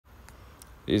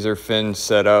These are fins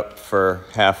set up for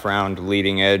half-round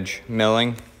leading edge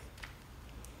milling.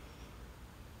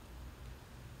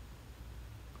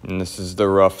 And this is the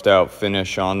roughed out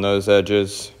finish on those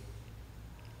edges.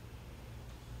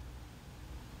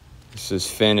 This is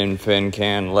fin and fin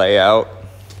can layout.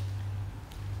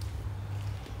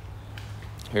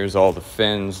 Here's all the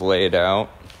fins laid out,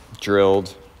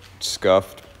 drilled,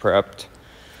 scuffed, prepped.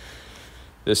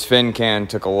 This fin can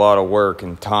took a lot of work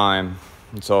and time.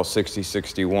 It's all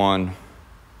 6061.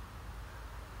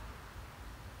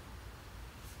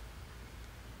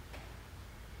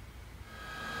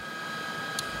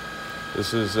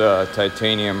 This is a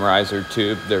titanium riser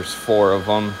tube. There's 4 of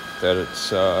them that it's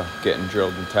getting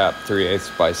drilled and tapped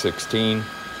 3/8 by 16.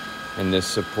 And this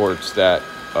supports that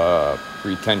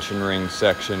retention ring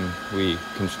section we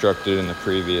constructed in the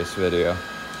previous video.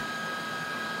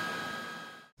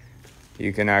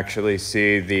 You can actually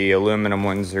see the aluminum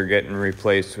ones are getting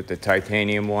replaced with the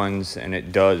titanium ones, and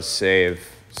it does save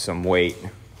some weight.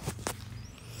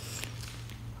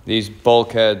 These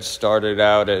bulkheads started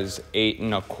out as 8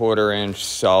 1/4 inch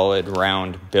solid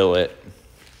round billet.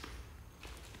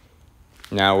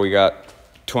 Now we got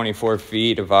 24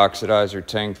 feet of oxidizer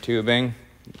tank tubing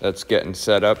that's getting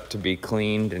set up to be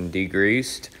cleaned and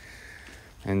degreased,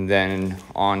 and then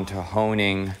on to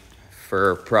honing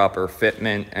for proper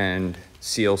fitment and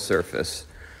seal surface.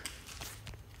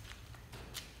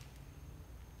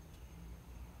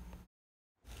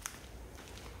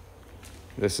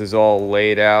 This is all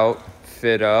laid out,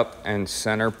 fit up, and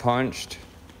center punched,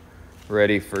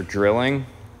 ready for drilling,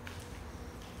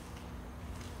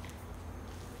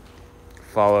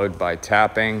 followed by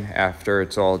tapping after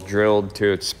it's all drilled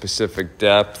to its specific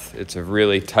depth. It's a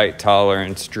really tight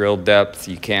tolerance drill depth.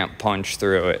 You can't punch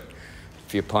through it.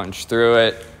 If you punch through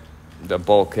it, the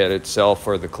bulkhead itself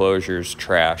or the closure is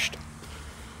trashed,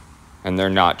 and they're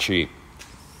not cheap.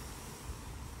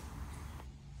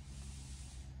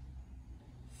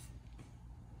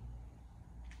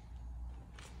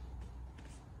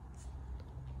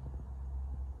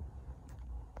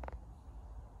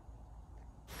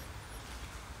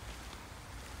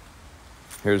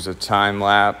 Here's a time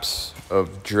lapse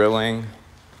of drilling.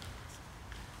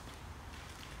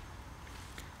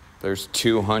 There's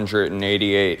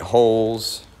 288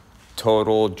 holes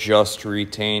total, just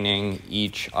retaining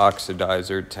each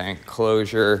oxidizer tank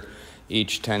closure.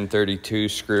 Each 1032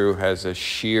 screw has a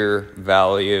shear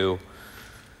value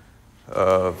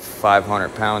of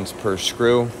 500 pounds per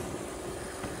screw.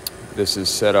 This is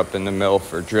set up in the mill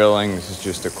for drilling. This is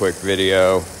just a quick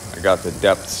video. I got the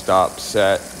depth stop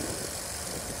set.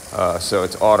 So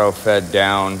it's auto fed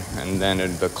down, and then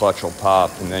the clutch will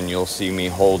pop, and then you'll see me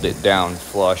hold it down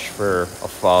flush for a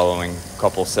following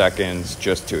couple seconds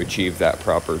just to achieve that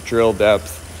proper drill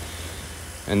depth.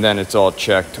 And then it's all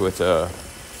checked with a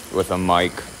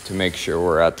mic to make sure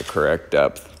we're at the correct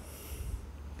depth.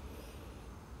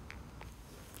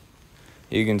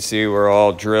 You can see we're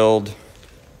all drilled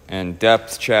and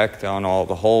depth checked on all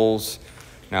the holes.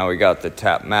 Now we got the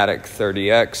Tapmatic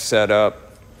 30X set up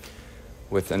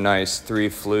with a nice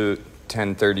 3-flute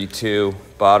 1032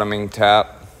 bottoming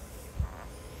tap.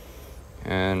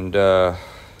 And we're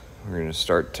gonna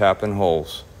start tapping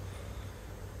holes.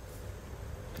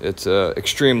 It's an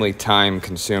extremely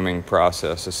time-consuming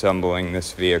process assembling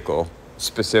this vehicle,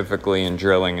 specifically in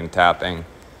drilling and tapping.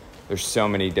 There's so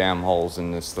many damn holes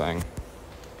in this thing.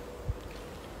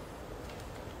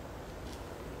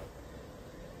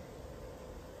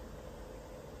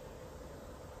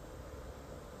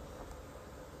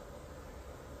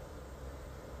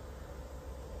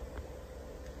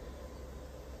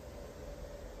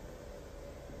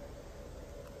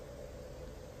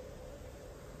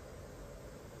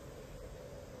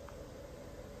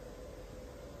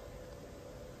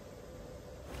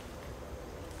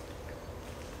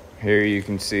 Here you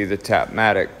can see the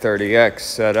Tapmatic 30X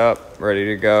set up, ready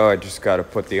to go. I just got to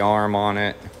put the arm on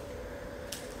it,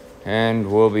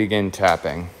 and we'll begin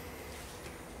tapping.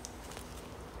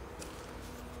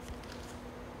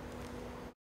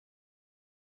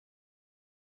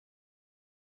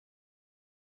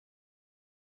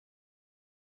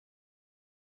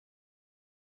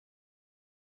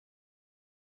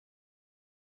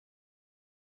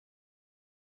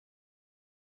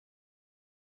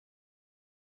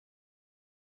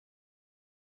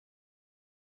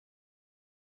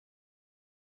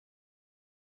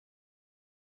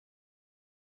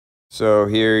 So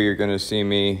here you're going to see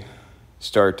me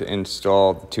start to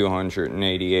install the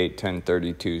 288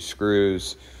 1032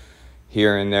 screws.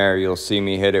 Here and there you'll see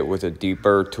me hit it with a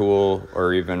deburr tool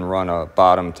or even run a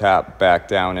bottom tap back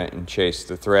down it and chase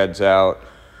the threads out.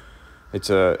 It's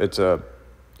a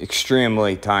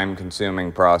extremely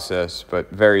time-consuming process,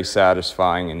 but very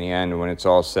satisfying in the end when it's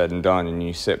all said and done and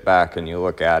you sit back and you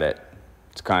look at it.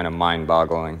 It's kind of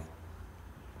mind-boggling.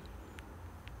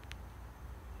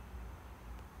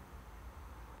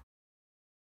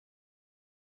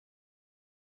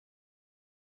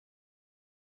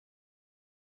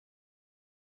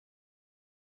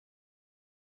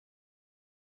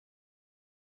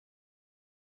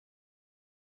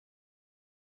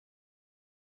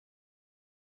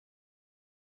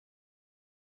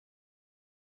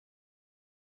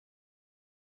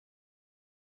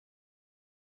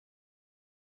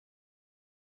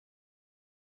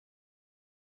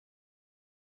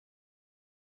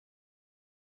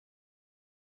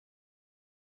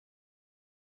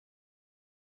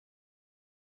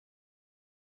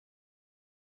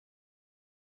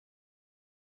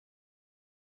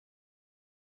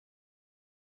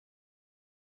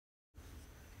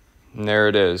 And there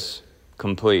it is,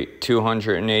 complete.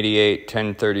 288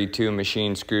 1032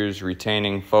 machine screws,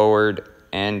 retaining forward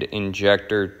and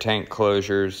injector tank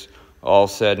closures, all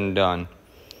said and done.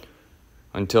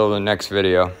 Until the next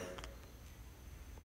video.